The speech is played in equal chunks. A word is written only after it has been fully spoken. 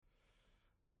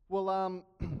Well, I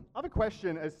have a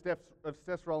question as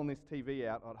Steph's rolling this TV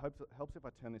out. It helps if I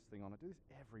turn this thing on. I do this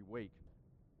every week.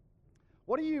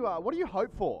 What do you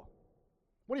hope for?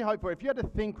 What do you hope for? If you had to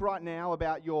think right now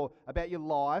about your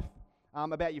life,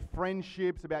 about your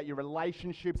friendships, about your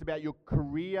relationships, about your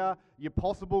career, your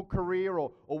possible career, or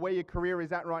where your career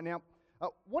is at right now,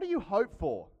 what do you hope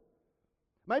for?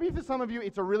 Maybe for some of you,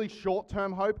 it's a really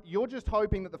short-term hope. You're just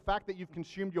hoping that the fact that you've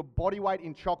consumed your body weight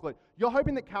in chocolate, you're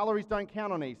hoping that calories don't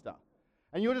count on Easter.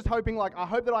 And you're just hoping, like, I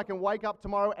hope that I can wake up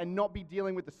tomorrow and not be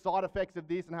dealing with the side effects of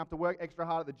this and have to work extra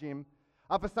hard at the gym.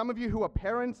 For some of you who are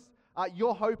parents,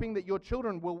 you're hoping that your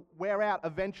children will wear out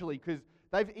eventually because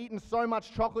they've eaten so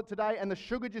much chocolate today and the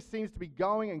sugar just seems to be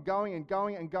going and going and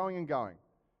going and going and going.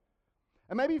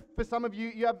 And maybe for some of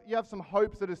you, you have some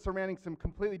hopes that are surrounding some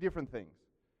completely different things.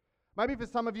 Maybe for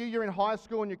some of you, you're in high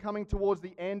school and you're coming towards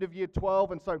the end of year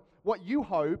 12, and so what you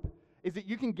hope is that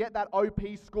you can get that OP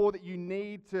score that you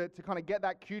need to kind of get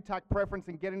that QTAC preference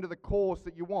and get into the course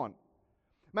that you want.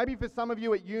 Maybe for some of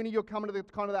you at uni, you're coming to the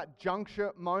kind of that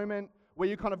juncture moment where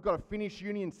you kind of got to finish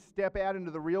uni and step out into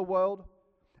the real world,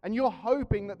 and you're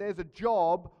hoping that there's a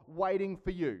job waiting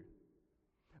for you.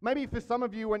 Maybe for some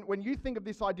of you, when you think of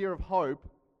this idea of hope,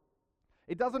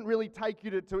 it doesn't really take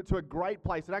you to a great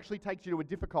place. It actually takes you to a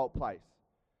difficult place.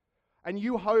 And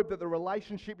you hope that the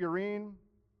relationship you're in,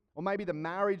 or maybe the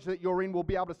marriage that you're in, will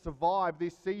be able to survive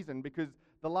this season because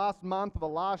the last month or the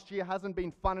last year hasn't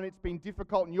been fun and it's been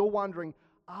difficult, and you're wondering,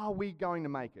 are we going to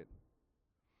make it?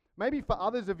 Maybe for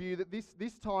others of you that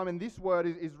this time and this word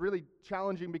is really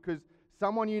challenging because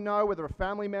someone you know, whether a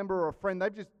family member or a friend,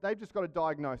 they've just got a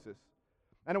diagnosis.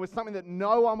 And it was something that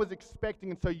no one was expecting,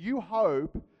 and so you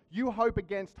hope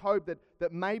against hope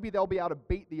that maybe they'll be able to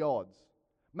beat the odds.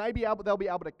 Maybe they'll be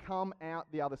able to come out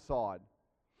the other side.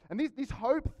 And this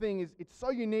hope thing it's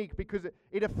so unique because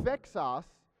it affects us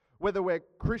whether we're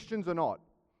Christians or not.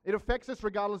 It affects us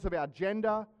regardless of our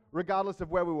gender, regardless of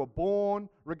where we were born,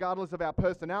 regardless of our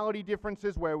personality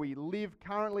differences, where we live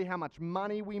currently, how much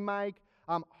money we make.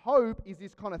 Hope is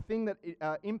this kind of thing that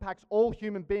impacts all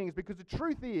human beings because the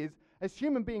truth is, as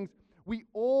human beings, we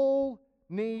all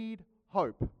need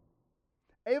hope.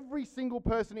 Every single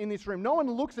person in this room, no one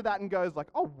looks at that and goes like,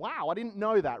 oh wow, I didn't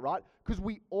know that, right? Because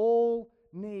we all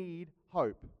need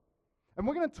hope. And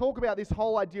we're going to talk about this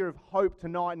whole idea of hope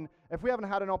tonight, and if we haven't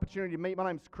had an opportunity to meet, my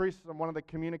name's Chris, I'm one of the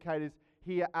communicators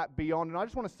here at Beyond, and I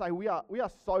just want to say we are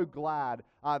so glad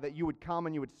that you would come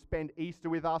and you would spend Easter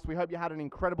with us. We hope you had an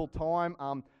incredible time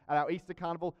at our Easter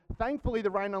Carnival. Thankfully, the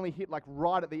rain only hit like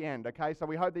right at the end, okay? So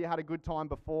we hope that you had a good time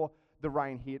before the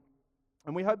rain hit.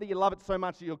 And we hope that you love it so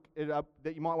much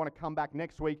that you might want to come back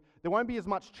next week. There won't be as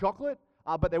much chocolate,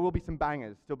 but there will be some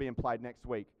bangers still being played next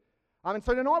week. And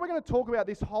so tonight we're going to talk about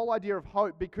this whole idea of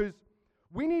hope because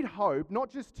we need hope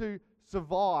not just to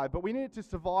survive, but we need it to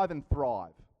survive and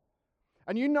thrive.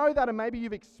 And you know that, and maybe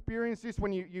you've experienced this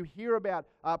when you hear about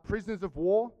prisoners of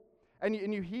war, and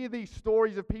you hear these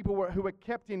stories of people who were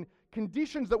kept in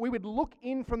conditions that we would look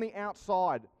in from the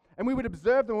outside, and we would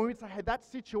observe them, and we would say, hey, that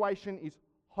situation is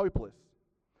hopeless.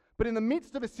 But in the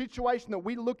midst of a situation that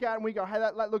we look at and we go, hey,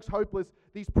 that looks hopeless,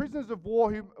 these prisoners of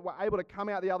war who were able to come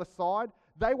out the other side,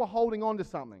 they were holding on to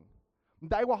something.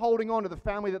 They were holding on to the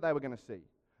family that they were going to see.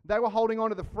 They were holding on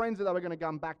to the friends that they were going to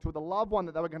come back to, the loved one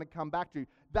that they were going to come back to.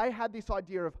 They had this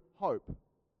idea of hope.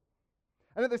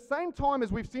 And at the same time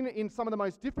as we've seen it in some of the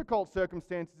most difficult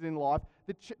circumstances in life,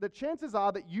 the chances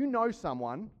are that you know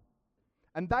someone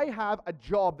and they have a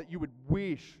job that you would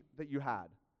wish that you had.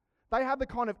 They have the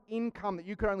kind of income that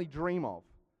you could only dream of.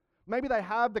 Maybe they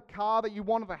have the car that you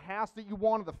want, or the house that you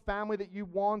want, or the family that you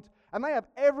want, and they have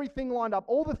everything lined up,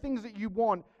 all the things that you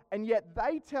want, and yet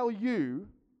they tell you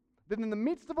that in the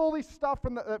midst of all this stuff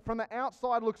from the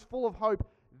outside looks full of hope,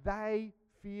 they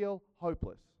feel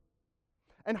hopeless.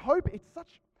 And hope, it's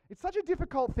such a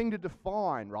difficult thing to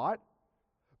define, right?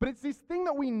 But it's this thing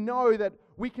that we know that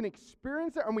we can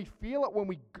experience it and we feel it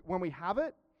when we have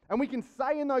it. And we can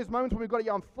say in those moments when we've got it,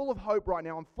 yeah, I'm full of hope right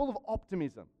now, I'm full of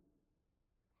optimism.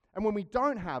 And when we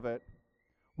don't have it,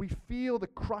 we feel the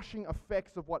crushing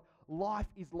effects of what life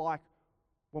is like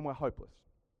when we're hopeless.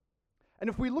 And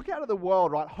if we look out at the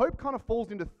world, right, hope kind of falls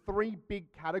into three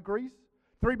big categories.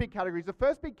 The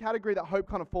first big category that hope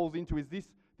kind of falls into is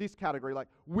this category, like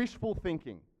wishful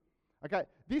thinking. Okay,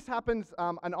 this happens,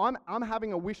 and I'm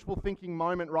having a wishful thinking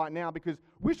moment right now because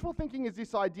wishful thinking is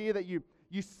this idea that you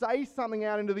say something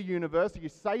out into the universe, or you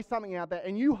say something out there,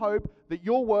 and you hope that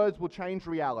your words will change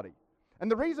reality.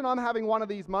 And the reason I'm having one of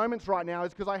these moments right now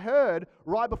is because I heard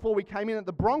right before we came in that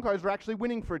the Broncos are actually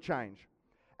winning for a change.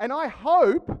 And I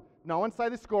hope, no one say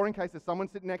the score in case there's someone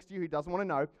sitting next to you who doesn't want to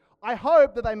know, I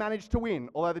hope that they managed to win,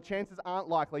 although the chances aren't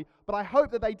likely, but I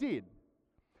hope that they did.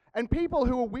 And people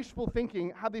who are wishful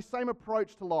thinking have this same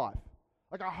approach to life.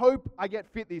 Like, I hope I get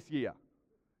fit this year,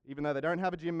 even though they don't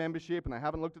have a gym membership and they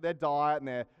haven't looked at their diet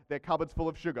and their cupboard's full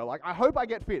of sugar. Like, I hope I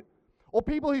get fit. Or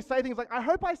people who say things like, I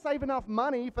hope I save enough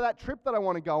money for that trip that I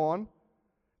want to go on.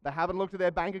 They haven't looked at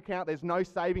their bank account. There's no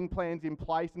saving plans in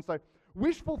place. And so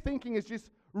wishful thinking is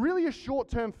just really a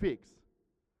short-term fix.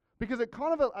 Because it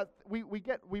kind of,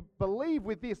 we believe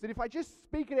with this that if I just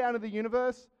speak it out of the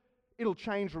universe, it'll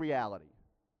change reality.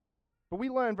 But we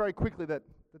learn very quickly that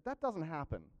doesn't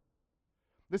happen.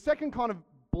 The second kind of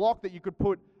block that you could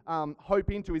put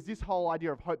hope into is this whole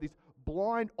idea of hope, this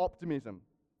blind optimism.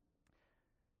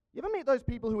 You ever meet those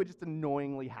people who are just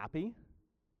annoyingly happy?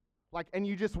 Like, and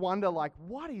you just wonder, like,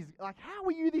 how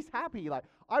are you this happy? Like,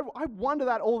 I wonder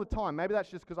that all the time. Maybe that's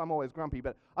just because I'm always grumpy,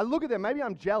 but I look at them, maybe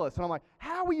I'm jealous, and I'm like,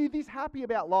 how are you this happy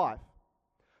about life?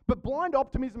 But blind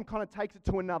optimism kind of takes it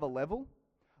to another level.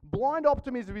 Blind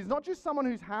optimism is not just someone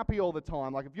who's happy all the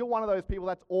time. Like, if you're one of those people,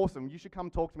 that's awesome. You should come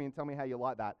talk to me and tell me how you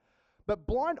like that. But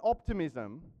blind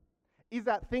optimism is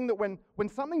that thing that when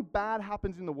something bad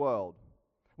happens in the world,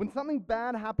 when something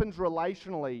bad happens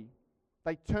relationally,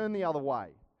 they turn the other way.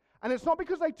 And it's not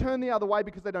because they turn the other way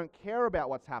because they don't care about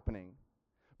what's happening,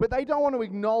 but they don't want to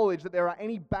acknowledge that there are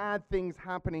any bad things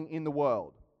happening in the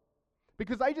world.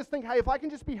 Because they just think, hey, if I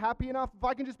can just be happy enough, if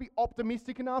I can just be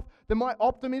optimistic enough, then my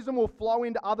optimism will flow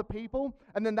into other people,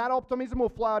 and then that optimism will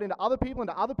flow out into other people,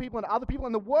 into other people, into other people,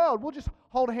 and the world will just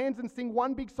hold hands and sing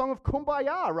one big song of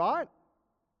Kumbaya, right?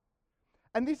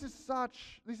 And this is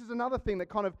another thing that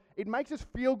kind of, it makes us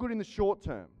feel good in the short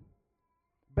term,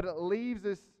 but it leaves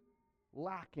us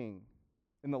lacking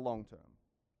in the long term.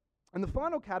 And the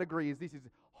final category is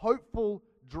hopeful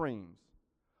dreams.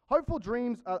 Hopeful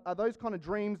dreams are those kind of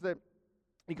dreams that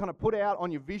you kind of put out on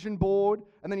your vision board,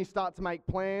 and then you start to make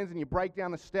plans and you break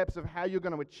down the steps of how you're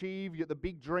going to achieve the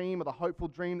big dream or the hopeful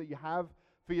dream that you have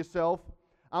for yourself.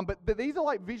 But these are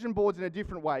like vision boards in a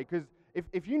different way, because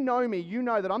if you know me, you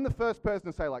know that I'm the first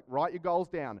person to say, like, write your goals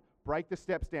down, break the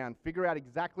steps down, figure out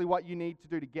exactly what you need to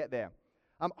do to get there.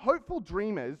 Hopeful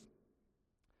dreamers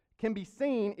can be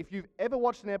seen if you've ever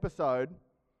watched an episode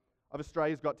of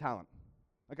Australia's Got Talent.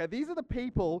 Okay, these are the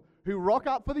people who rock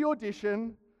up for the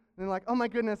audition and they're like, oh my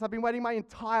goodness, I've been waiting my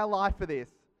entire life for this.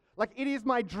 Like, it is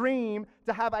my dream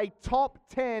to have a top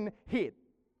 10 hit.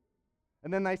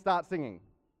 And then they start singing.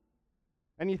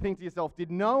 And you think to yourself, did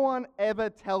no one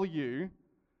ever tell you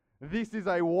this is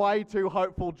a way too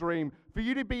hopeful dream for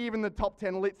you to be even the top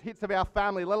 10 hits of our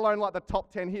family, let alone like the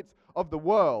top 10 hits of the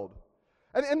world?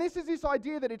 And this is this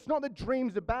idea that it's not that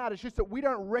dreams are bad, it's just that we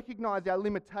don't recognize our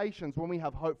limitations when we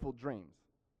have hopeful dreams.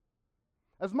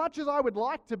 As much as I would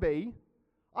like to be,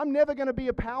 I'm never going to be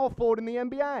a power forward in the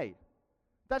NBA.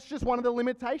 That's just one of the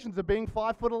limitations of being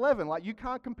 5'11". Like, you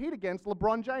can't compete against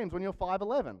LeBron James when you're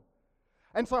 5'11".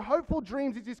 And so hopeful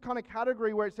dreams is this kind of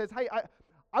category where it says, hey,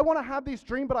 I want to have this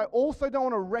dream, but I also don't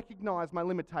want to recognize my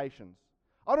limitations.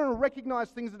 I don't want to recognize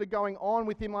things that are going on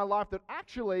within my life that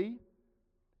actually,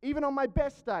 even on my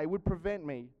best day, would prevent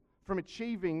me from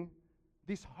achieving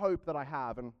this hope that I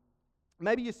have. And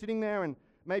maybe you're sitting there and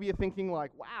maybe you're thinking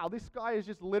like, wow, this guy has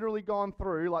just literally gone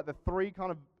through like the three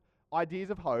kind of ideas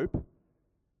of hope,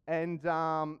 and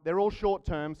they're all short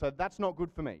term, so that's not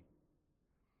good for me.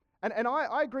 And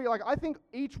I agree, like, I think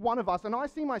each one of us, and I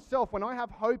see myself, when I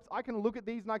have hopes, I can look at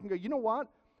these and I can go, you know what?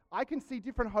 I can see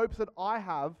different hopes that I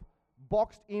have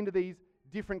boxed into these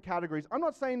different categories. I'm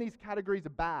not saying these categories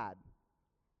are bad.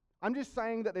 I'm just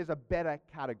saying that there's a better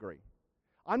category.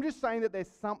 I'm just saying that there's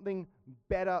something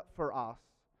better for us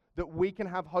that we can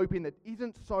have hope in that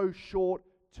isn't so short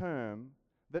term,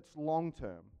 that's long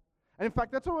term. And in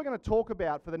fact, that's what we're going to talk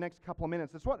about for the next couple of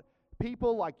minutes. It's what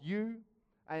people like you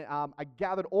are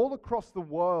gathered all across the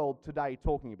world today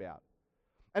talking about.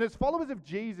 And as followers of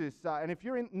Jesus, and if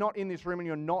you're not in this room and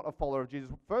you're not a follower of Jesus,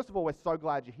 first of all, we're so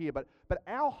glad you're here, but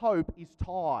our hope is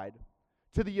tied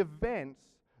to the events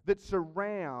that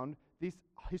surround this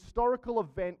historical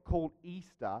event called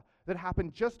Easter that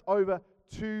happened just over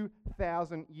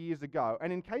 2,000 years ago.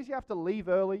 And in case you have to leave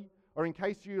early, or in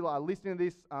case you are listening to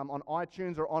this on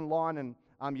iTunes or online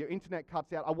and your internet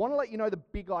cuts out, I want to let you know the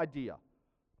big idea.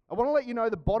 I want to let you know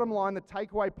the bottom line, the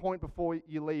takeaway point before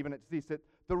you leave, and it's this, that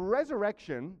the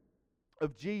resurrection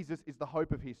of Jesus is the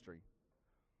hope of history.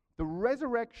 The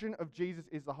resurrection of Jesus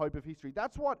is the hope of history.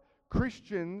 That's what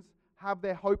Christians have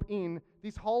their hope in,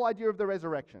 this whole idea of the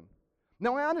resurrection.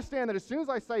 Now, I understand that as soon as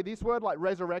I say this word, like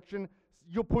resurrection,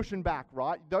 you're pushing back,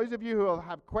 right? Those of you who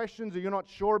have questions or you're not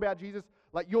sure about Jesus,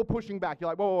 like, you're pushing back. You're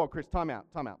like, whoa, Chris, time out.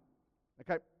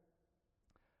 Okay?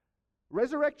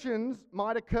 Resurrections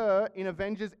might occur in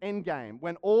Avengers Endgame,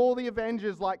 when all the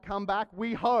Avengers come back,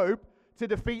 we hope, to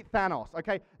defeat Thanos,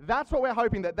 okay? That's what we're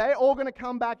hoping, that they're all going to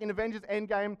come back in Avengers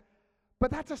Endgame,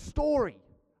 but that's a story,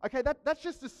 okay? That's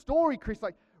just a story, Chris.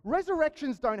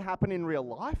 Resurrections don't happen in real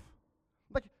life.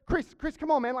 Chris,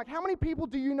 come on, man. How many people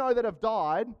do you know that have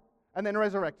died and then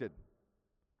resurrected?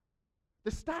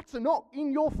 The stats are not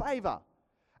in your favor.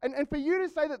 And for you to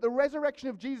say that the resurrection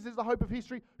of Jesus is the hope of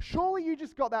history, surely you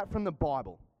just got that from the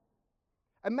Bible.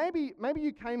 And maybe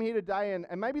you came here today and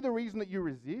maybe the reason that you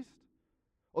resist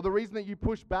or the reason that you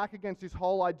push back against this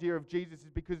whole idea of Jesus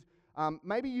is because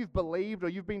maybe you've believed or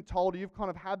you've been told or you've kind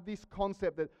of had this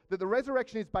concept that the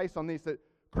resurrection is based on this, that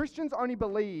Christians only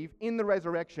believe in the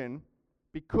resurrection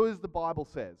because the Bible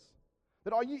says.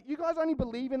 That you guys only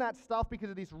believe in that stuff because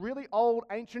of this really old,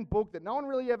 ancient book that no one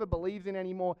really ever believes in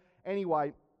anymore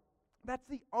anyway. That's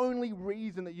the only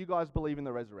reason that you guys believe in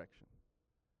the resurrection.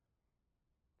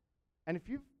 And if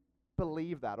you've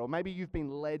believed that, or maybe you've been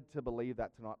led to believe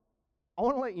that tonight, I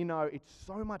want to let you know it's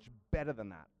so much better than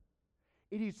that.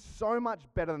 It is so much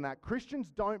better than that.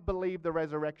 Christians don't believe the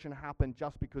resurrection happened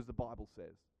just because the Bible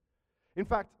says. In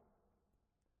fact,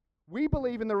 we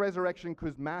believe in the resurrection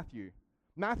because Matthew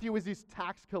was this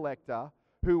tax collector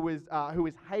who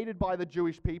was hated by the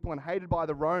Jewish people and hated by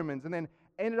the Romans, and then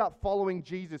ended up following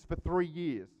Jesus for 3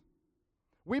 years.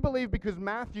 We believe because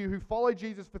Matthew, who followed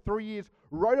Jesus for 3 years,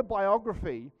 wrote a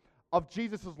biography of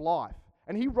Jesus' life.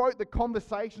 And he wrote the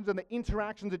conversations and the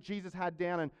interactions that Jesus had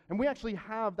down, and we actually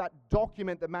have that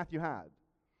document that Matthew had.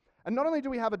 And not only do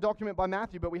we have a document by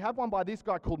Matthew, but we have one by this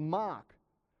guy called Mark.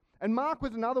 And Mark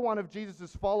was another one of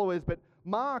Jesus' followers, but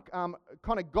Mark kind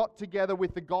of got together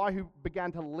with the guy who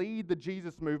began to lead the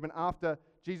Jesus movement after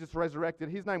Jesus resurrected.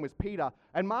 His name was Peter.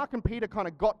 And Mark and Peter kind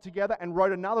of got together and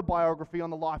wrote another biography on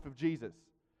the life of Jesus.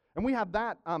 And we have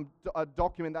that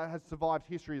document that has survived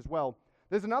history as well.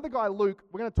 There's another guy, Luke.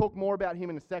 We're going to talk more about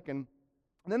him in a second.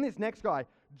 And then this next guy,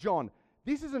 John.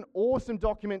 This is an awesome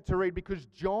document to read because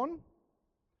John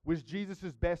was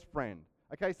Jesus' best friend.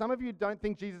 Okay, some of you don't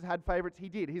think Jesus had favorites. He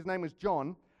did. His name was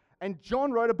John. And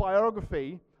John wrote a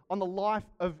biography on the life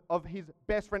of his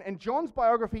best friend. And John's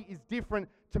biography is different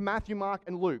to Matthew, Mark,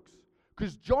 and Luke's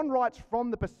because John writes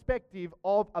from the perspective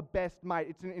of a best mate.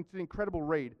 It's an incredible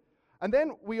read. And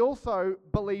then we also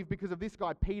believe because of this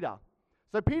guy, Peter.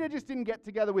 So Peter just didn't get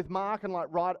together with Mark and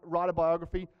write a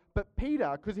biography, but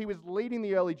Peter, because he was leading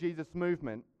the early Jesus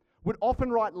movement, would often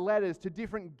write letters to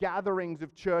different gatherings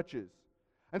of churches.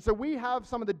 And so we have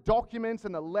some of the documents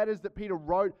and the letters that Peter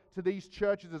wrote to these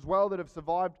churches as well that have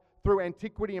survived through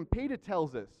antiquity. And Peter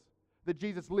tells us that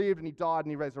Jesus lived and he died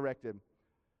and he resurrected.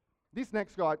 This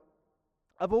next guy,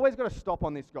 I've always got to stop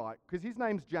on this guy because his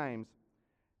name's James.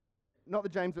 Not the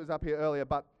James that was up here earlier,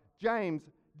 but James.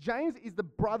 James is the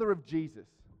brother of Jesus.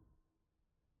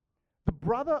 The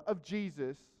brother of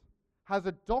Jesus has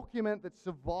a document that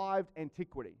survived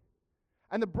antiquity.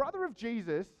 And the brother of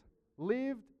Jesus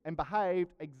lived and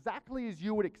behaved exactly as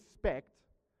you would expect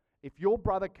if your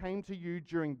brother came to you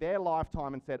during their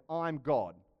lifetime and said, "I'm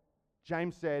God."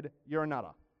 James said, "You're a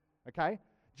nutter." Okay?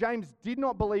 James did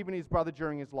not believe in his brother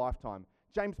during his lifetime.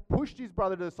 James pushed his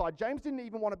brother to the side. James didn't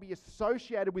even want to be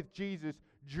associated with Jesus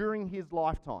during his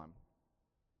lifetime.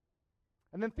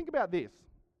 And then think about this.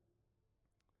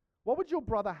 What would your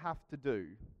brother have to do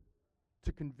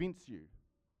to convince you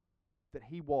that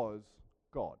he was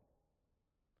God?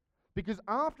 Because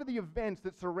after the events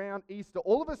that surround Easter,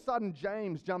 all of a sudden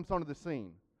James jumps onto the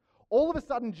scene. All of a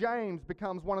sudden James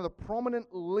becomes one of the prominent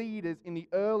leaders in the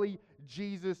early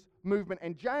Jesus movement.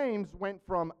 And James went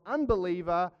from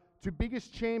unbeliever to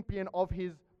biggest champion of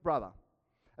his brother.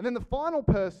 And then the final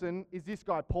person is this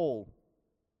guy, Paul.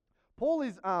 Paul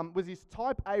was this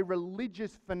type A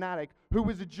religious fanatic who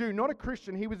was a Jew, not a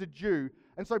Christian, he was a Jew.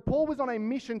 And so Paul was on a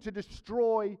mission to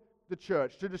destroy the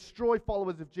church, to destroy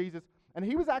followers of Jesus. And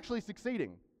he was actually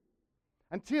succeeding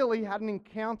until he had an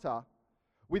encounter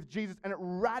with Jesus and it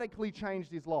radically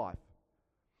changed his life.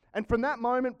 And from that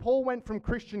moment, Paul went from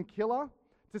Christian killer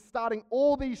to starting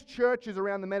all these churches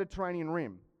around the Mediterranean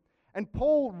rim. And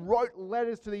Paul wrote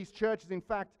letters to these churches. In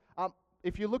fact,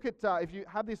 if you look at, if you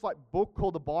have this book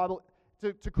called the Bible,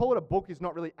 to call it a book is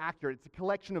not really accurate. It's a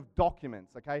collection of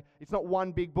documents, okay? It's not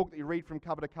one big book that you read from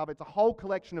cover to cover. It's a whole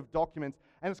collection of documents.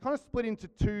 And it's kind of split into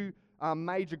two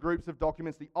major groups of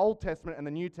documents, the Old Testament and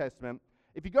the New Testament.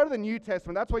 If you go to the New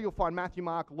Testament, that's where you'll find Matthew,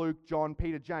 Mark, Luke, John,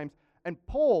 Peter, James. And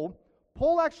Paul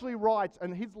actually writes,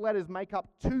 and his letters make up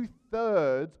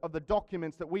 2/3 of the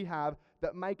documents that we have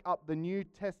that make up the New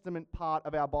Testament part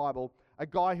of our Bible, a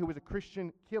guy who was a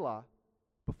Christian killer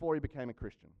before he became a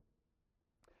Christian.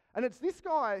 And it's this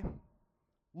guy,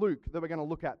 Luke that we're going to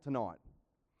look at tonight.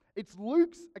 It's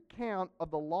Luke's account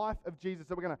of the life of Jesus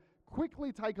that we're going to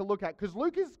quickly take a look at, because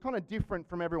Luke is kind of different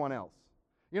from everyone else.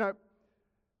 You know,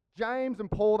 James and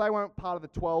Paul, they weren't part of the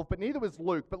 12, but neither was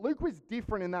Luke. But Luke was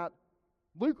different in that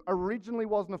Luke originally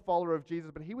wasn't a follower of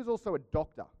Jesus, but he was also a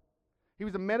doctor. He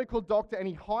was a medical doctor, and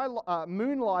he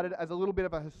moonlighted as a little bit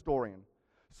of a historian.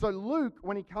 So Luke,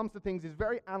 when he comes to things, is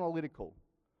very analytical.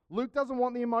 Luke doesn't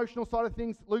want the emotional side of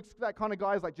things. Luke's that kind of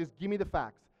guy who's like, just give me the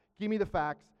facts, give me the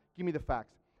facts, give me the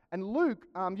facts. And Luke,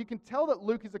 you can tell that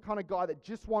Luke is the kind of guy that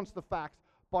just wants the facts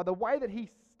by the way that he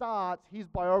starts his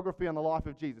biography on the life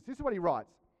of Jesus. This is what he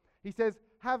writes. He says,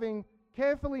 having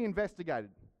carefully investigated.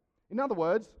 In other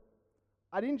words,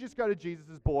 I didn't just go to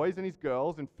Jesus' boys and his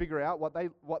girls and figure out what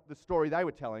the story they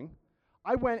were telling.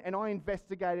 I went and I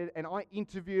investigated and I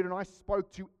interviewed and I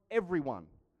spoke to everyone.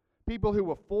 People who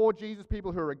were for Jesus,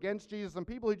 people who were against Jesus, and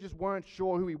people who just weren't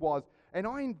sure who he was. And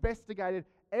I investigated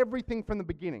everything from the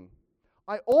beginning.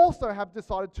 I also have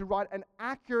decided to write an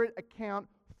accurate account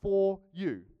for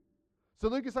you. So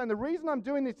Luke is saying, the reason I'm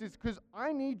doing this is because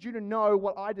I need you to know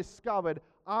what I discovered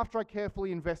after I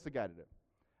carefully investigated it.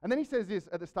 And then he says this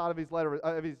at the start of his letter,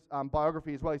 of his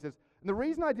biography as well. He says, and the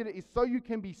reason I did it is so you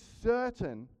can be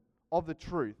certain of the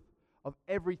truth of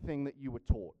everything that you were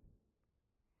taught.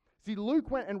 See,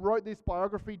 Luke went and wrote this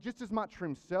biography just as much for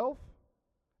himself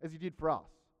as he did for us.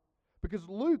 Because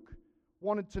Luke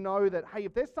wanted to know that, hey,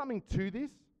 if there's something to this,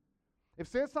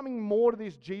 if there's something more to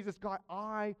this Jesus guy,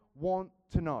 I want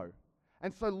to know.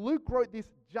 And so Luke wrote this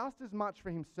just as much for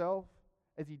himself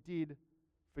as he did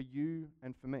for you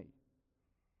and for me.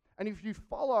 And if you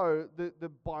follow the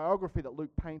biography that Luke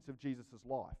paints of Jesus'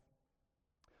 life,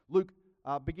 Luke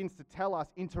begins to tell us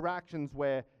interactions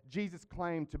where Jesus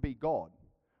claimed to be God,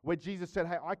 where Jesus said,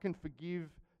 hey, I can forgive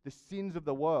the sins of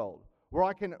the world, where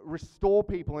I can restore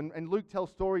people. And Luke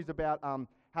tells stories about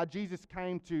how Jesus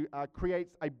came to create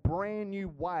a brand new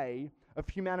way of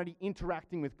humanity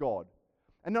interacting with God.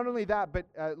 And not only that, but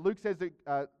Luke says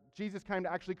that Jesus came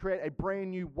to actually create a brand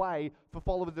new way for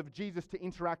followers of Jesus to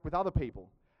interact with other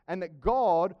people. And that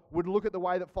God would look at the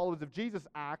way that followers of Jesus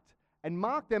act and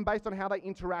mark them based on how they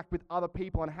interact with other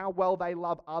people and how well they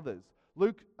love others.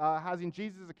 Luke has in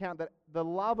Jesus' account that the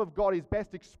love of God is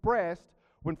best expressed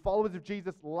when followers of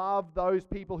Jesus love those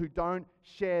people who don't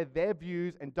share their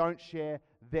views and don't share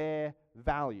their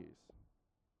values.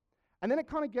 And then it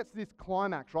kind of gets to this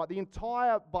climax, right? The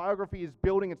entire biography is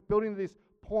building, it's building to this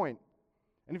point.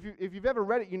 And if you've ever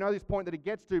read it, you know this point that it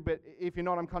gets to, but if you're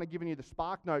not, I'm kind of giving you the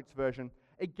Spark Notes version.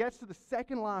 It gets to the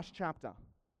second last chapter.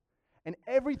 And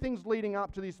everything's leading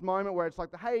up to this moment where it's like,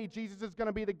 hey, Jesus is going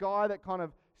to be the guy that kind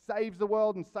of saves the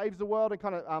world and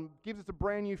kind of gives us a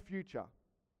brand new future.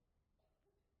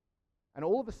 And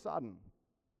all of a sudden,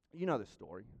 you know the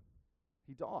story,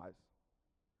 he dies,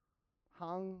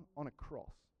 hung on a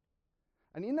cross.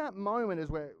 And in that moment, as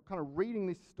we're kind of reading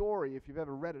this story, if you've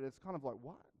ever read it, it's kind of like,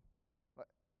 what? Like,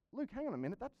 Luke, hang on a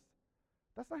minute,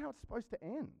 that's not how it's supposed to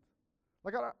end.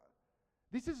 Like,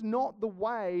 this is not the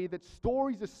way that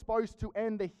stories are supposed to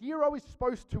end. The hero is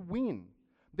supposed to win.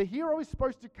 The hero is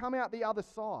supposed to come out the other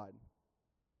side.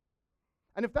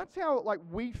 And if that's how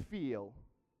we feel,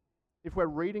 if we're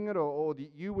reading it, or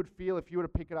that you would feel if you were to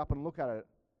pick it up and look at it,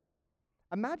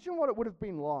 imagine what it would have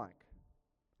been like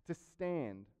to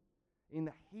stand in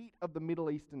the heat of the Middle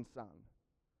Eastern sun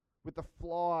with the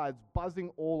flies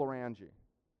buzzing all around you,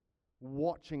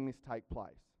 watching this take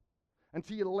place. And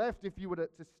to your left, if you were to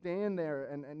stand there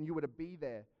and you were to be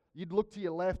there, you'd look to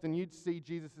your left and you'd see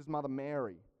Jesus' mother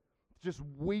Mary just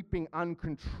weeping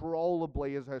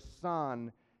uncontrollably as her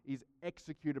son is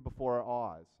executed before her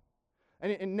eyes.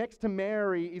 And next to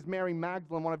Mary is Mary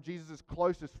Magdalene, one of Jesus'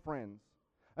 closest friends.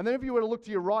 And then if you were to look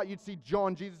to your right, you'd see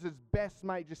John, Jesus' best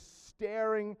mate, just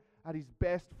staring at his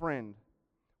best friend,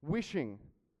 wishing,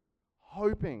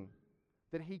 hoping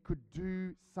that he could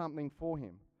do something for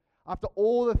him. After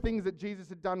all the things that Jesus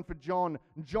had done for John,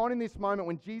 John in this moment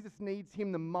when Jesus needs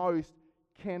him the most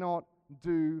cannot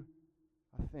do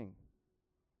a thing.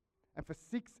 And for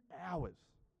 6 hours,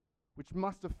 which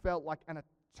must have felt like an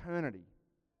eternity,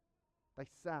 they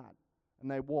sat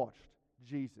and they watched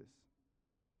Jesus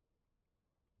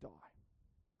die.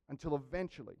 Until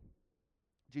eventually,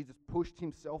 Jesus pushed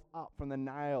himself up from the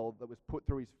nail that was put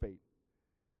through his feet,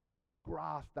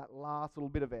 grasped that last little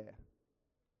bit of air,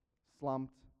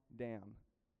 slumped down,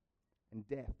 and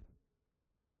death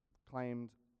claimed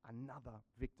another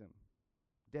victim.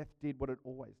 Death did what it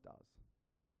always does.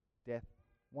 Death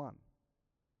won.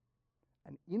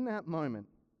 And in that moment,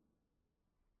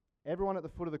 everyone at the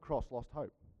foot of the cross lost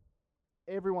hope.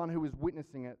 Everyone who was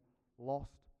witnessing it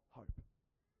lost hope.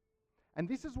 And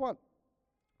this is what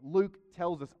Luke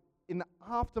tells us in the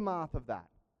aftermath of that,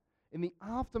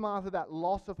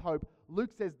 loss of hope,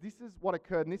 Luke says this is what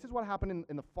occurred, and this is what happened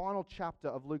in the final chapter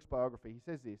of Luke's biography. He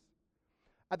says this: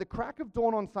 at the crack of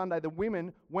dawn on Sunday, the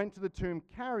women went to the tomb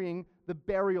carrying the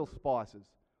burial spices.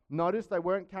 Notice they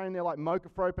weren't carrying their like mocha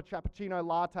fropa cappuccino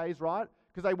lattes, right?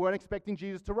 Because they weren't expecting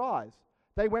Jesus to rise.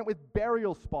 They went with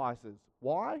burial spices.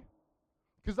 Why?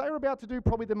 Because they were about to do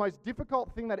probably the most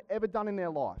difficult thing they'd ever done in their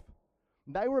life.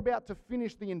 They were about to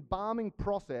finish the embalming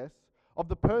process of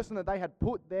the person that they had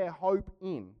put their hope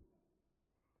in.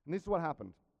 And this is what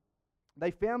happened.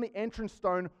 They found the entrance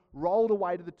stone rolled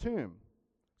away to the tomb.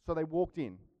 So they walked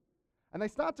in. And they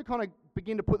start to kind of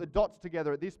begin to put the dots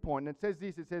together at this point. And it says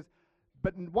this, it says,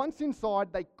 but once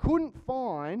inside, they couldn't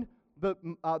find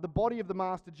the body of the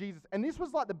Master Jesus. And this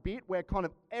was like the bit where kind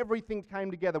of everything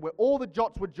came together, where all the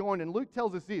dots were joined. And Luke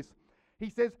tells us this. He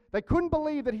says they couldn't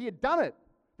believe that he had done it,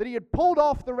 that he had pulled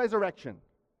off the resurrection.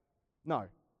 No,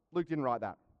 Luke didn't write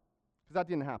that, because that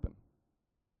didn't happen.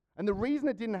 And the reason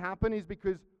it didn't happen is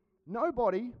because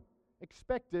nobody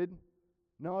expected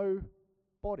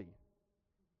nobody.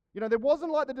 You know, there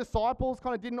wasn't like the disciples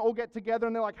kind of didn't all get together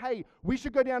and they're like, hey, we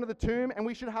should go down to the tomb and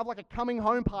we should have like a coming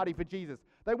home party for Jesus.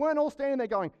 They weren't all standing there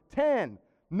going, 10,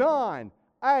 9,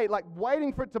 8, like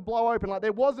waiting for it to blow open. Like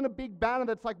there wasn't a big banner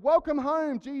that's like, welcome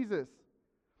home, Jesus.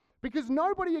 Because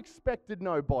nobody expected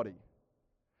nobody.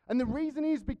 And the reason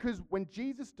is because when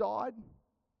Jesus died,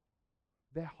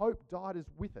 their hope died as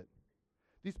with it.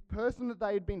 This person that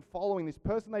they had been following, this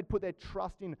person they'd put their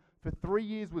trust in for 3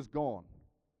 years was gone.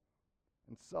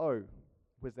 And so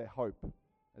was their hope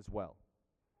as well.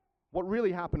 What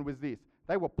really happened was this.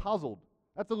 They were puzzled.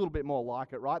 That's a little bit more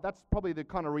like it, right? That's probably the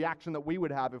kind of reaction that we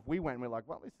would have if we went and we're like,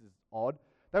 well, this is odd.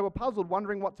 They were puzzled,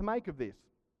 wondering what to make of this.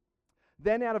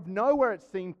 Then out of nowhere, it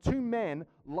seemed, two men,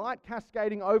 light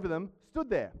cascading over them, stood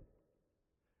there.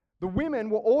 The women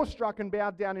were awestruck and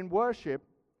bowed down in worship.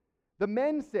 The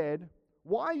men said,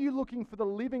 why are you looking for the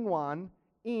living one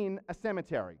in a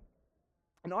cemetery?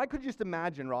 And I could just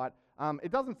imagine, right?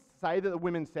 It doesn't say that the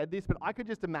women said this, but I could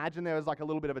just imagine there was like a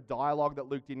little bit of a dialogue that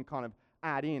Luke didn't kind of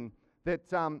add in. That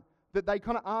they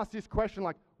kind of asked this question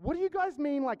like, what do you guys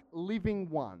mean like living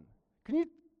one? Can you,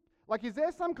 like, is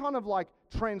there some kind of like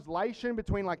translation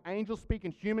between like angel speak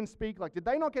and human speak? Like, did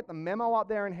they not get the memo up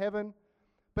there in heaven?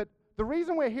 But the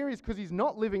reason we're here is because he's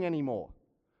not living anymore.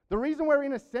 The reason we're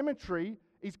in a cemetery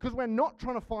is because we're not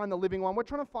trying to find the living one, we're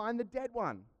trying to find the dead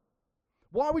one.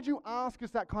 Why would you ask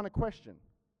us that kind of question?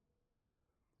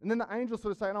 And then the angels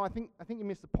sort of say, no, I think you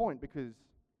missed the point, because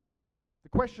the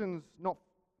question's not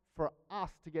for us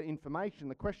to get information,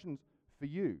 the question's for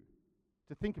you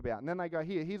to think about. And then they go,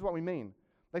 here's what we mean.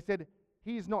 They said,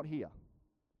 he is not here,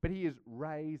 but he is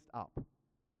raised up.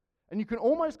 And you can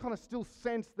almost kind of still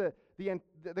sense the kind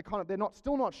of, they're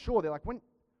still not sure. They're like, when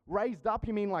raised up,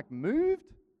 you mean like moved?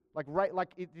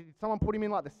 Did someone put him in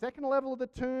like the second level of the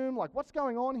tomb? Like, what's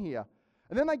going on here?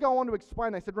 And then they go on to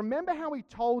explain. They said, remember how he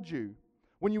told you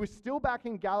when you were still back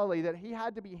in Galilee that he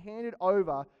had to be handed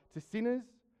over to sinners,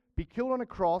 be killed on a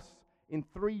cross, in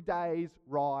 3 days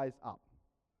rise up.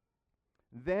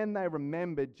 Then they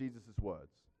remembered Jesus' words.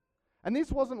 And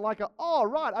this wasn't like oh,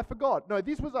 right, I forgot. No,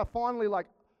 this was finally like,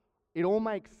 it all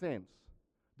makes sense.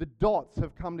 The dots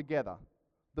have come together.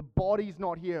 The body's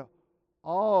not here.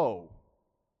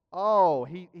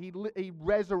 He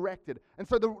resurrected. And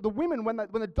so the women, when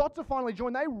the dots are finally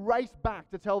joined, they race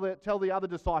back to tell the other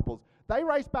disciples. They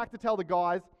race back to tell the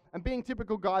guys, and being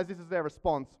typical guys, this is their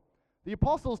response. The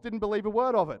apostles didn't believe a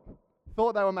word of it.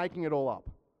 Thought they were making it all up.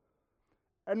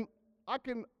 And I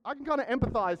can kind of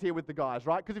empathize here with the guys,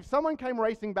 right? Because if someone came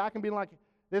racing back and being like,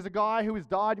 there's a guy who has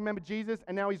died, you remember Jesus,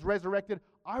 and now he's resurrected,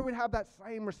 I would have that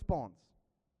same response.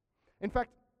 In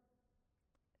fact,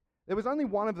 there was only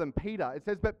one of them, Peter. It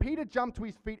says, but Peter jumped to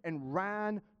his feet and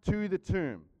ran to the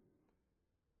tomb.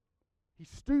 He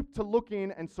stooped to look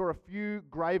in and saw a few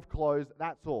grave clothes,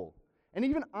 that's all. And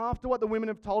even after what the women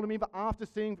have told him, even after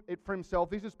seeing it for himself,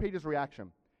 this is Peter's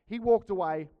reaction. He walked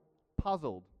away,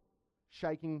 puzzled,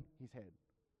 shaking his head.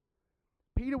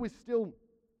 Peter was still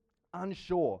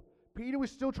unsure. Peter was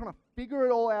still trying to figure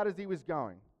it all out as he was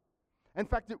going. In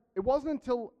fact, it wasn't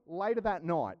until later that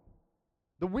night.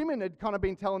 The women had kind of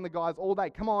been telling the guys all day,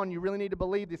 come on, you really need to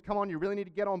believe this. Come on, you really need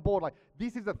to get on board. Like,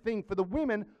 this is a thing. For the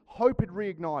women, hope had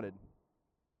reignited.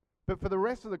 But for the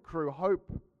rest of the crew,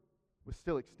 hope was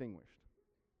still extinguished.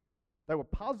 They were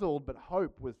puzzled, but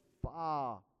hope was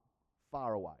far,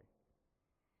 far away.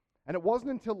 And it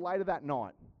wasn't until later that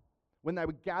night, when they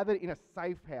were gathered in a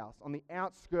safe house on the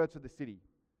outskirts of the city,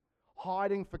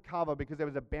 hiding for cover because there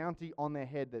was a bounty on their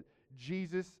head, that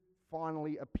Jesus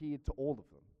finally appeared to all of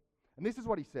them. And this is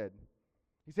what he said.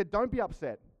 He said, don't be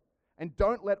upset, and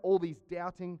don't let all these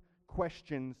doubting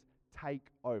questions take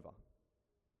over.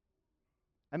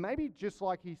 And maybe just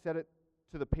like he said it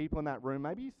to the people in that room,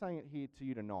 maybe he's saying it here to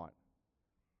you tonight.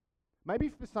 Maybe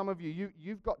for some of you,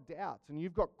 you've got doubts and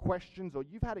you've got questions, or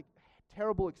you've had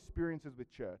terrible experiences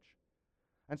with church.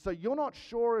 And so you're not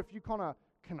sure if you kind of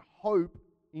can hope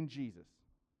in Jesus.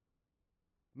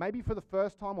 Maybe for the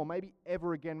first time, or maybe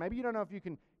ever again. Maybe you don't know if you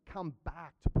can come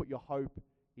back to put your hope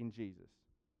in Jesus.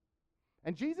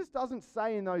 And Jesus doesn't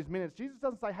say in those minutes, Jesus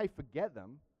doesn't say, hey, forget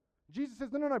them. Jesus says,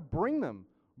 no, bring them.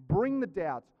 Bring the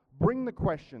doubts, bring the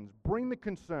questions, bring the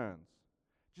concerns.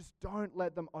 Just don't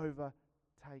let them overtake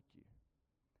you.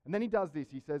 And then he does this.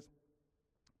 He says,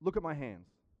 look at my hands.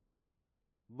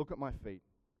 Look at my feet.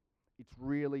 It's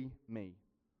really me.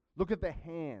 Look at the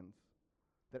hands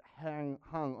that hung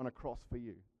on a cross for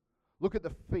you. Look at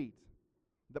the feet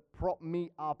that propped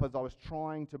me up as I was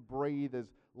trying to breathe, as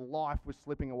life was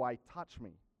slipping away. Touch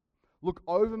me. Look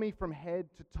over me from head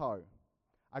to toe.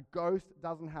 A ghost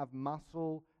doesn't have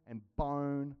muscle and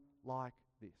bone like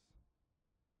this.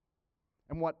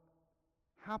 And what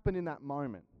happened in that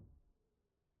moment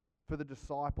for the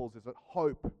disciples is that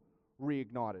hope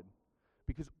reignited.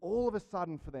 Because all of a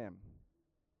sudden for them,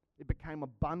 it became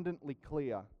abundantly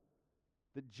clear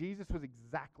that Jesus was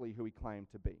exactly who he claimed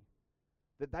to be.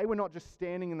 That they were not just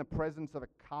standing in the presence of a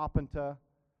carpenter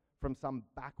from some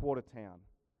backwater town,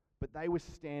 but they were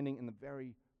standing in the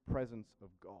very presence of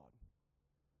God.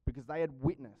 Because they had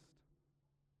witnessed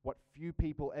what few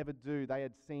people ever do. They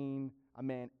had seen a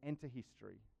man enter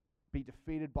history, be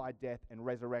defeated by death, and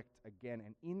resurrect again.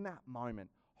 And in that moment,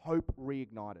 hope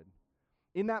reignited.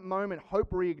 In that moment,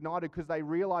 hope reignited because they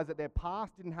realized that their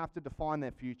past didn't have to define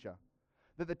their future.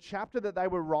 That the chapter that they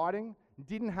were writing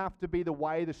didn't have to be the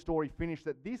way the story finished.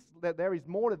 That there is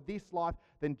more to this life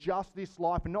than just this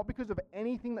life. And not because of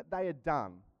anything that they had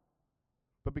done,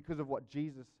 but because of what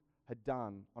Jesus had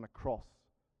done on a cross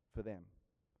for them,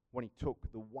 when he took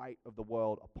the weight of the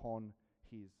world upon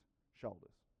his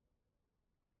shoulders.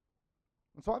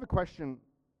 And so I have a question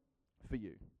for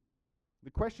you.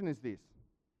 The question is this: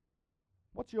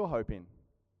 what's your hope in?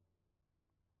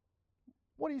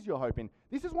 What is your hope in?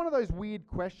 This is one of those weird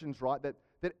questions, right,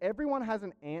 that everyone has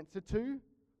an answer to,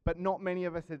 but not many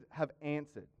of us have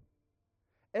answered.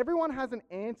 Everyone has an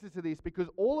answer to this because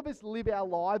all of us live our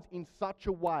lives in such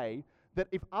a way that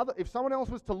if someone else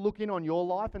was to look in on your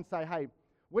life and say, hey,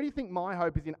 where do you think my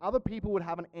hope is in? Other people would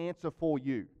have an answer for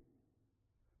you.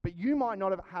 But you might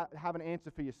not have an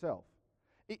answer for yourself.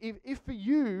 If for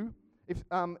you,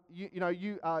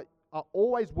 you are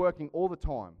always working all the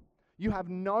time, you have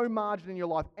no margin in your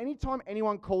life. Anytime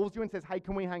anyone calls you and says, hey,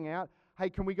 can we hang out? Hey,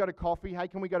 can we go to coffee? Hey,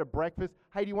 can we go to breakfast?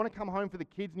 Hey, do you want to come home for the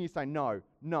kids? And you say, no,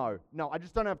 I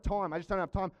just don't have time.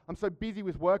 I'm so busy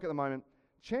with work at the moment.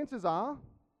 Chances are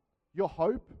your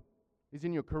hope is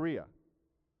in your career.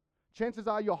 Chances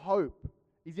are your hope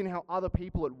is in how other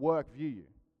people at work view you.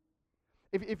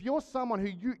 If you're someone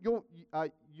who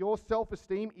your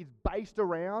self-esteem is based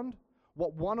around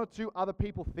what one or two other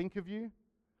people think of you,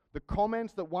 the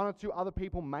comments that one or two other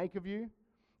people make of you,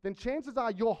 then chances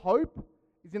are your hope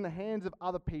is in the hands of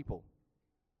other people.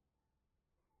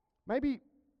 Maybe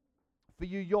for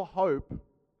you, your hope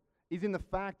is in the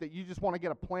fact that you just want to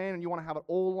get a plan and you want to have it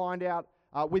all lined out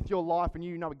with your life, and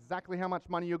you know exactly how much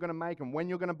money you're going to make and when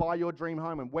you're going to buy your dream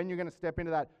home and when you're going to step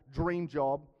into that dream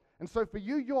job. And so for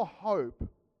you, your hope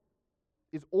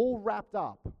is all wrapped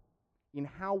up in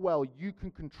how well you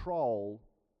can control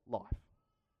life.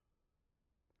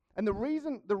 And the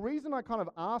reason I kind of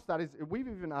ask that is we've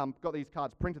even got these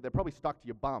cards printed. They're probably stuck to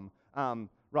your bum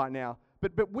right now.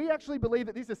 But we actually believe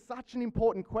that this is such an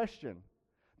important question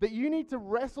that you need to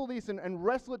wrestle this and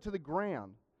wrestle it to the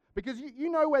ground. Because you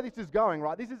know where this is going,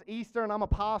 right? This is Easter and I'm a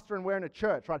pastor and we're in a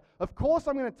church, right? Of course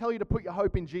I'm going to tell you to put your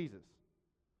hope in Jesus.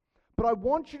 But I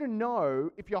want you to know,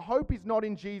 if your hope is not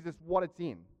in Jesus, what it's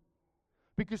in.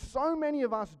 Because so many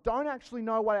of us don't actually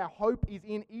know what our hope is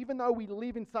in, even though we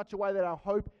live in such a way that our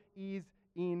hope is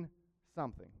in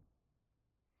something.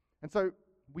 And so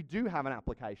we do have an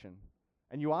application.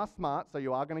 And you are smart, so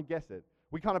you are going to guess it.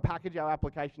 We kind of package our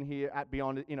application here at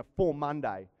Beyond in a For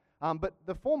Monday. But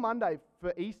the For Monday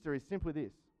for Easter is simply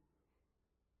this: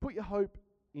 put your hope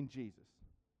in Jesus.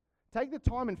 Take the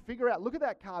time and figure out, look at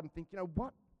that card and think,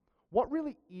 what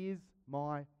really is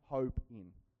my hope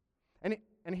in?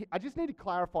 I just need to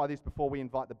clarify this before we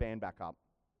invite the band back up.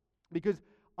 Because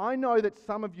I know that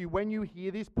some of you, when you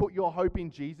hear this, put your hope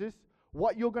in Jesus,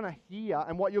 what you're going to hear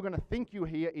and what you're going to think you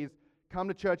hear is come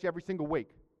to church every single week,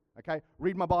 okay?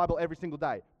 Read my Bible every single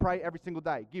day. Pray every single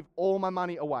day. Give all my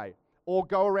money away. or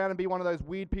go around and be one of those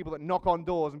weird people that knock on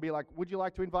doors and be like, would you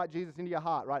like to invite Jesus into your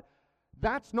heart, right?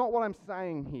 That's not what I'm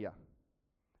saying here.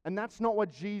 And that's not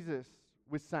what Jesus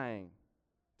was saying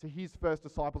to his first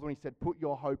disciples when he said, put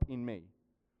your hope in me.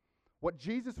 What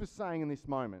Jesus was saying in this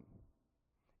moment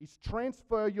is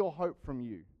transfer your hope from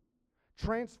you.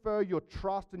 Transfer your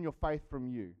trust and your faith from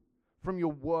you, from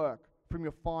your work, from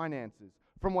your finances,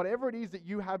 from whatever it is that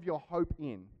you have your hope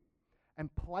in, and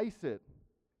place it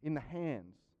in the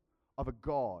hands of a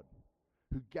God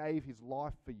who gave his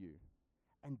life for you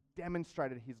and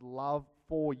demonstrated his love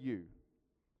for you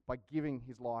by giving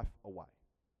his life away.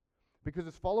 Because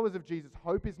as followers of Jesus,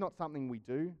 hope is not something we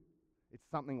do, it's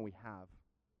something we have.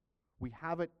 We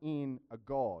have it in a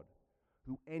God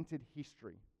who entered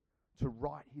history to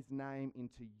write his name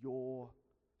into your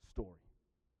story.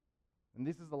 And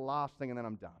this is the last thing, and then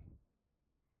I'm done.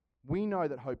 We know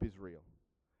that hope is real,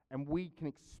 and we can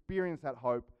experience that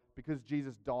hope because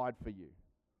Jesus died for you,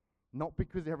 not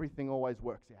because everything always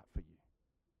works out for you.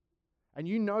 And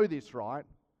you know this, right?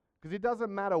 Because it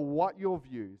doesn't matter what your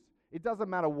views, it doesn't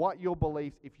matter what your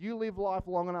beliefs, if you live life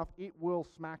long enough, it will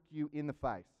smack you in the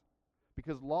face.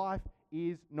 Because life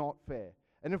is not fair.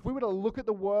 And if we were to look at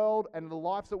the world and the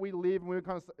lives that we live, and we would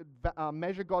kind of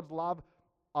measure God's love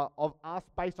of us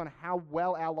based on how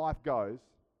well our life goes,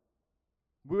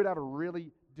 we would have a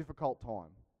really difficult time.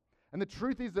 And the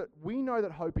truth is that we know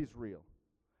that hope is real.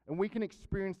 And we can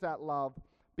experience that love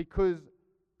because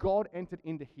God entered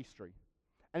into history.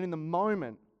 And in the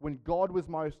moment when God was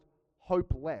most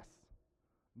hopeless,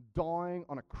 dying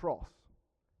on a cross,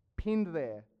 pinned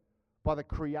there by the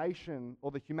creation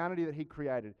or the humanity that he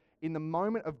created, in the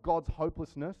moment of God's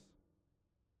hopelessness,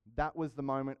 that was the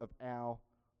moment of our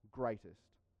greatest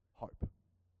hope.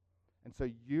 And so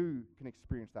you can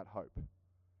experience that hope,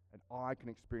 and I can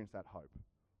experience that hope.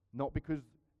 Not because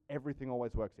everything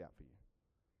always works out for you,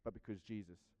 but because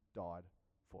Jesus died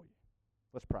for you.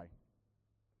 Let's pray.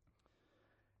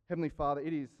 Heavenly Father,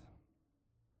 it is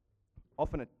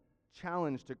often a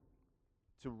challenge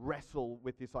to wrestle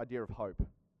with this idea of hope.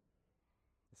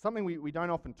 It's something we don't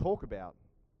often talk about.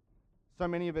 So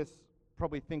many of us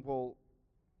probably think, well,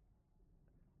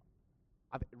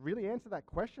 I've really answered that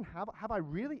question? Have I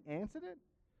really answered it?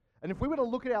 And if we were to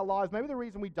look at our lives, maybe the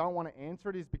reason we don't want to answer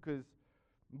it is because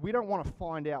we don't want to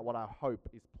find out what our hope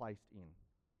is placed in.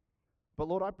 But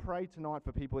Lord, I pray tonight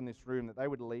for people in this room that they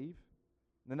would leave,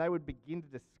 and then they would begin to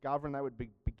discover and they would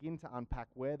begin to unpack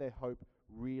where their hope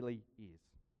really is.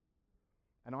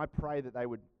 And I pray that they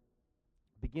would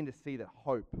begin to see the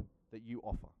hope that you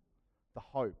offer, the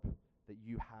hope that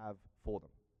you have for them.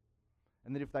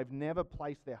 And that if they've never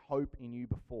placed their hope in you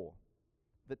before,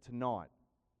 that tonight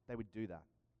they would do that.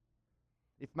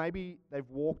 If maybe they've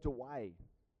walked away,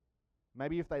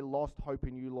 maybe if they lost hope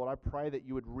in you, Lord, I pray that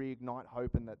you would reignite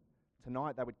hope and that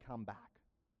tonight they would come back.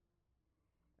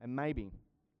 And maybe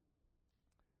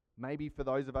for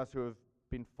those of us who have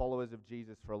been followers of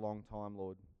Jesus for a long time,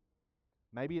 Lord,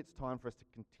 maybe it's time for us to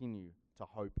continue to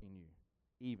hope in you,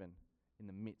 even in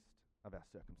the midst of our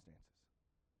circumstances.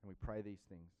 And we pray these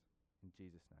things in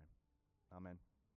Jesus' name. Amen.